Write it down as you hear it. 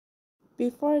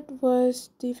Before it was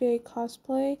TVA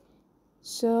cosplay,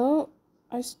 so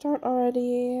I start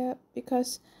already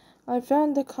because I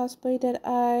found the cosplay that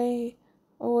I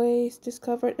always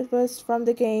discovered. It was from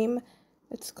the game.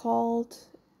 It's called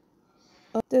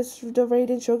the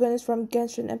Raiden Shogun is from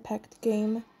Genshin Impact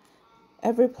game.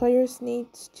 Every player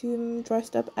needs to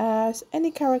dress up as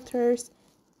any characters,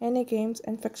 any games,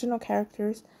 and fictional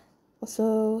characters,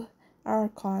 also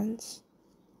archons.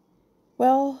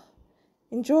 Well,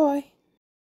 enjoy!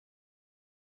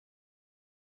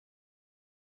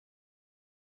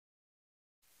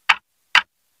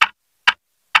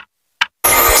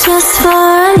 Just for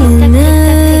a minute.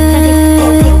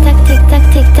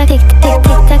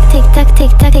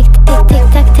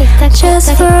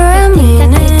 Just for a minute.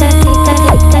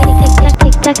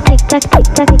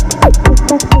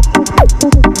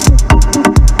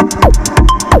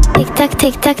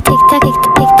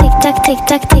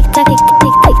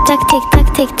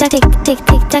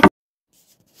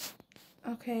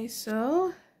 Okay,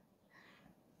 so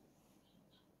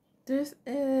this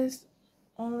is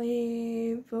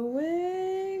only the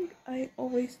wig I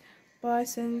always buy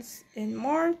since in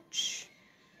March.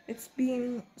 It's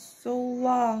been so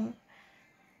long,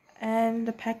 and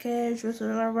the package was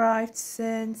arrived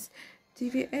since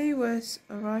TVA was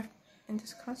arrived in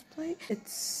this cosplay.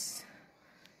 It's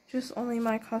just only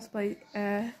my cosplay.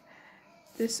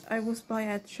 This I was buy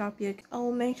at Shopee.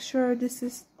 I'll make sure this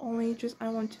is only just I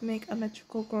want to make a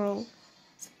magical girl.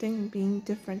 Something being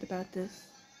different about this.